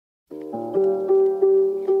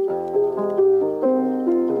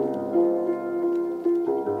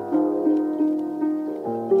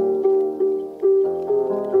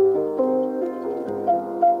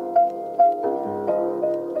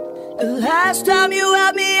first time you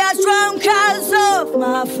held me, I drunk eyes off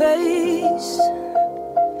my face.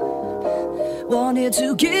 Wanted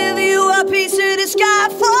to give you a piece of the sky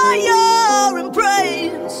for your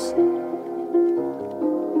embrace.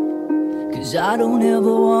 'Cause I don't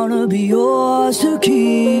ever wanna be yours to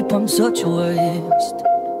keep, I'm such a waste.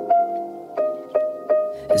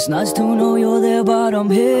 It's nice to know you're there, but I'm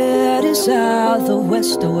headed south or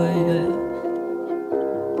west away.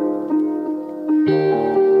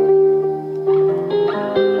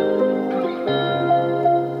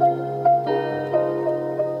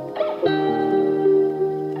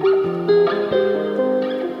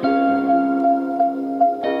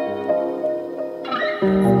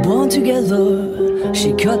 Born together, she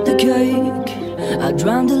cut the cake. I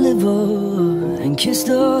drowned the liver and kissed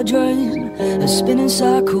her drain. A spinning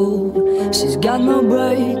cycle, she's got no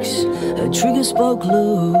brakes. Her trigger spoke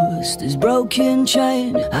loose, this broken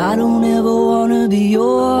chain. I don't ever wanna be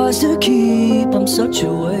yours to keep, I'm such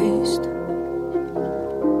a waste.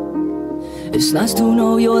 It's nice to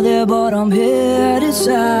know you're there, but I'm headed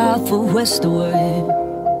south or west away.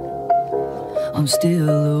 I'm still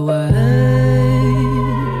awake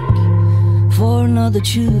for another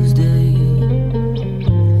Tuesday.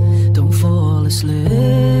 Don't fall asleep.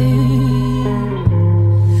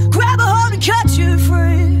 Grab a hold and cut you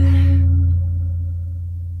free.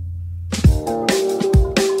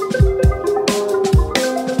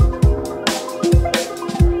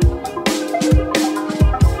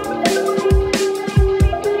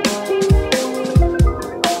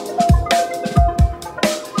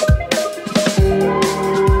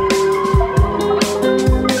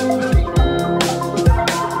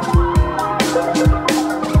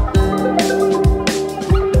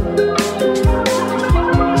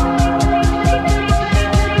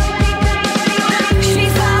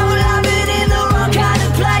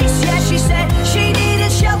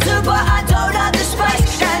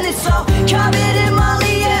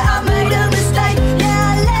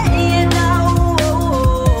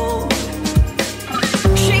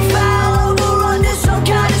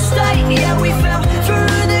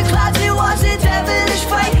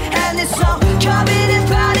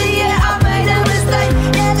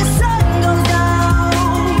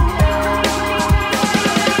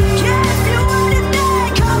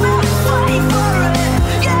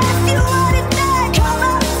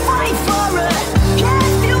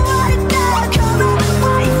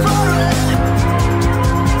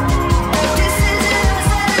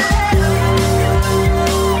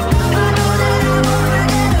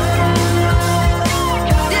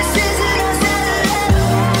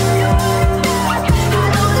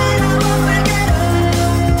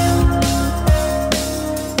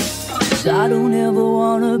 I don't ever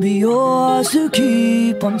wanna be yours to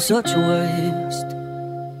keep, I'm such a waste.